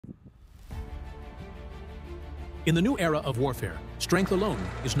In the new era of warfare, strength alone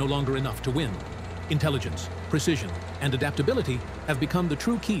is no longer enough to win. Intelligence, precision, and adaptability have become the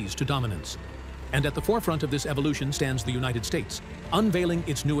true keys to dominance. And at the forefront of this evolution stands the United States, unveiling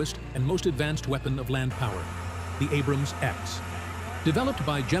its newest and most advanced weapon of land power, the Abrams X. Developed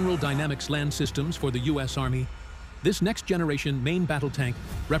by General Dynamics Land Systems for the U.S. Army, this next-generation main battle tank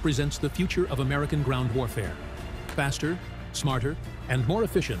represents the future of American ground warfare. Faster, smarter, and more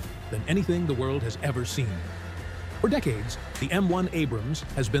efficient than anything the world has ever seen. For decades, the M1 Abrams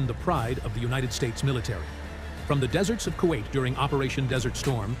has been the pride of the United States military. From the deserts of Kuwait during Operation Desert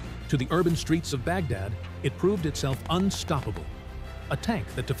Storm to the urban streets of Baghdad, it proved itself unstoppable. A tank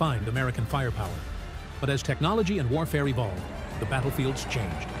that defined American firepower. But as technology and warfare evolved, the battlefields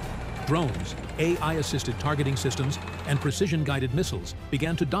changed. Drones, AI-assisted targeting systems, and precision-guided missiles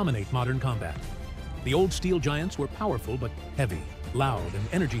began to dominate modern combat. The old steel giants were powerful but heavy, loud, and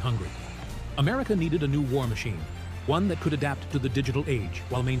energy-hungry. America needed a new war machine, one that could adapt to the digital age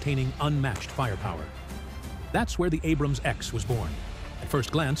while maintaining unmatched firepower. That's where the Abrams X was born. At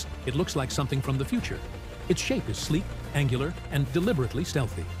first glance, it looks like something from the future. Its shape is sleek, angular, and deliberately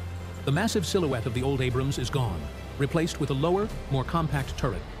stealthy. The massive silhouette of the old Abrams is gone, replaced with a lower, more compact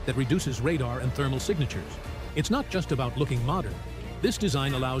turret that reduces radar and thermal signatures. It's not just about looking modern. This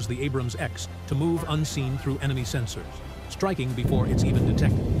design allows the Abrams X to move unseen through enemy sensors, striking before it's even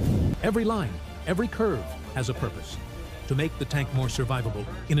detected. Every line, every curve has a purpose: to make the tank more survivable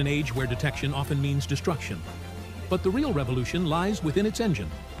in an age where detection often means destruction. But the real revolution lies within its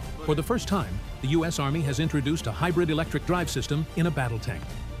engine. For the first time, the U.S. Army has introduced a hybrid electric drive system in a battle tank.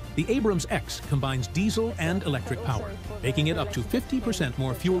 The Abrams X combines diesel and electric power, making it up to 50%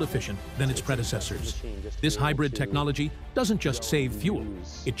 more fuel efficient than its predecessors. This hybrid technology doesn't just save fuel,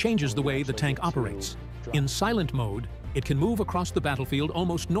 it changes the way the tank operates. In silent mode, it can move across the battlefield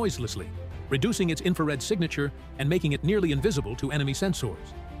almost noiselessly, reducing its infrared signature and making it nearly invisible to enemy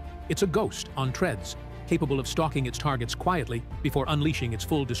sensors. It's a ghost on treads, capable of stalking its targets quietly before unleashing its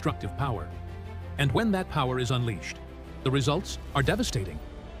full destructive power. And when that power is unleashed, the results are devastating.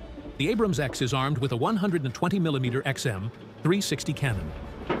 The Abrams X is armed with a 120mm XM 360 cannon,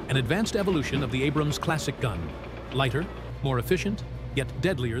 an advanced evolution of the Abrams classic gun, lighter, more efficient, yet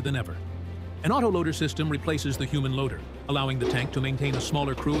deadlier than ever. An autoloader system replaces the human loader, allowing the tank to maintain a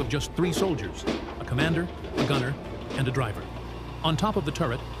smaller crew of just 3 soldiers, a commander, a gunner, and a driver. On top of the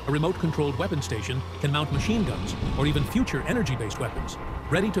turret, a remote-controlled weapon station can mount machine guns or even future energy-based weapons,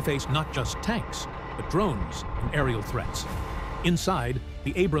 ready to face not just tanks, but drones and aerial threats. Inside,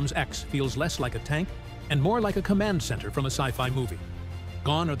 the Abrams X feels less like a tank and more like a command center from a sci-fi movie.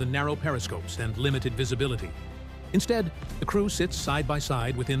 Gone are the narrow periscopes and limited visibility. Instead, the crew sits side by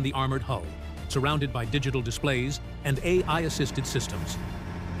side within the armored hull, surrounded by digital displays and AI-assisted systems.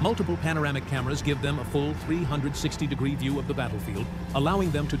 Multiple panoramic cameras give them a full 360-degree view of the battlefield, allowing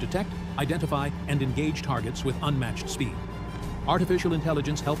them to detect, identify, and engage targets with unmatched speed. Artificial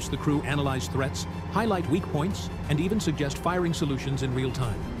intelligence helps the crew analyze threats, highlight weak points, and even suggest firing solutions in real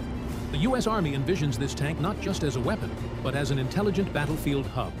time. The U.S. Army envisions this tank not just as a weapon, but as an intelligent battlefield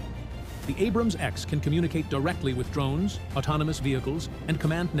hub. The Abrams X can communicate directly with drones, autonomous vehicles, and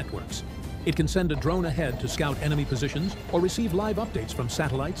command networks. It can send a drone ahead to scout enemy positions or receive live updates from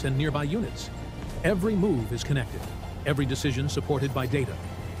satellites and nearby units. Every move is connected, every decision supported by data.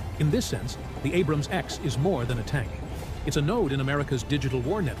 In this sense, the Abrams X is more than a tank. It's a node in America's digital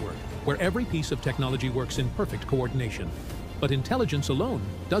war network, where every piece of technology works in perfect coordination. But intelligence alone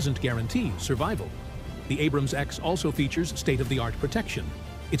doesn't guarantee survival. The Abrams X also features state-of-the-art protection.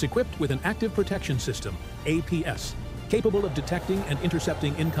 It's equipped with an active protection system, APS, capable of detecting and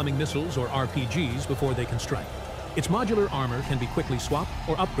intercepting incoming missiles or RPGs before they can strike. Its modular armor can be quickly swapped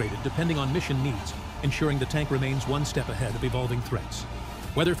or upgraded depending on mission needs, ensuring the tank remains one step ahead of evolving threats.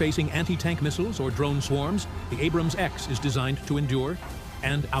 Whether facing anti-tank missiles or drone swarms, the Abrams X is designed to endure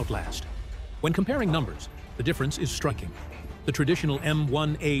and outlast. When comparing numbers, the difference is striking. The traditional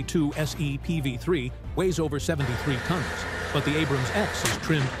M1A2 SE PV3 weighs over 73 tons, but the Abrams X is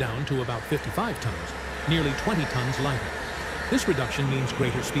trimmed down to about 55 tons, nearly 20 tons lighter. This reduction means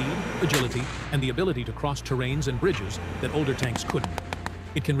greater speed, agility, and the ability to cross terrains and bridges that older tanks couldn't.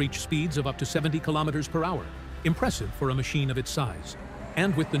 It can reach speeds of up to 70 kilometers per hour, impressive for a machine of its size.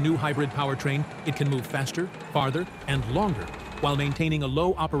 And with the new hybrid powertrain, it can move faster, farther, and longer, while maintaining a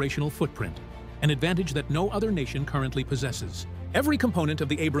low operational footprint, an advantage that no other nation currently possesses. Every component of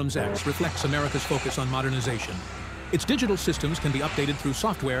the Abrams X reflects America's focus on modernization. Its digital systems can be updated through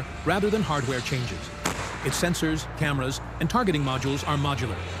software rather than hardware changes. Its sensors, cameras, and targeting modules are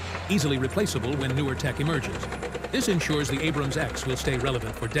modular, easily replaceable when newer tech emerges. This ensures the Abrams X will stay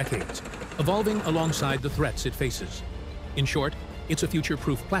relevant for decades, evolving alongside the threats it faces. In short, it's a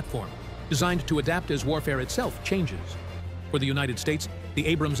future-proof platform, designed to adapt as warfare itself changes. For the United States, the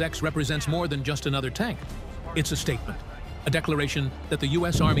Abrams X represents more than just another tank. It's a statement, a declaration that the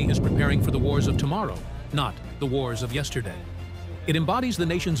U.S. Army is preparing for the wars of tomorrow, not the wars of yesterday. It embodies the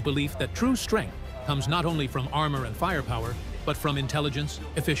nation's belief that true strength comes not only from armor and firepower, but from intelligence,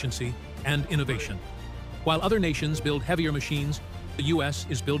 efficiency, and innovation. While other nations build heavier machines, the U.S.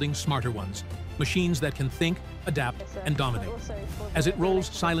 is building smarter ones, machines that can think, adapt, and dominate. As it rolls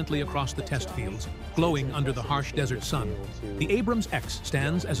silently across the test fields, glowing under the harsh desert sun, the Abrams X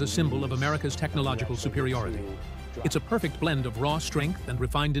stands as a symbol of America's technological superiority. It's a perfect blend of raw strength and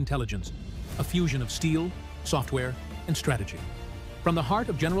refined intelligence, a fusion of steel, software, and strategy. From the heart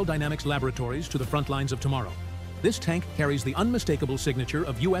of General Dynamics laboratories to the front lines of tomorrow, this tank carries the unmistakable signature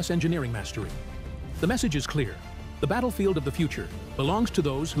of U.S. engineering mastery. The message is clear. The battlefield of the future belongs to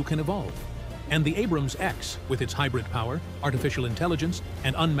those who can evolve. And the Abrams X, with its hybrid power, artificial intelligence,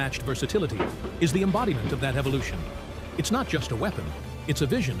 and unmatched versatility, is the embodiment of that evolution. It's not just a weapon, it's a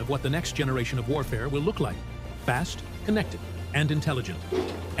vision of what the next generation of warfare will look like: fast, connected, and intelligent.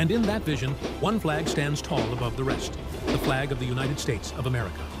 And in that vision, one flag stands tall above the rest: the flag of the United States of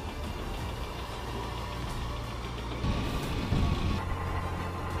America.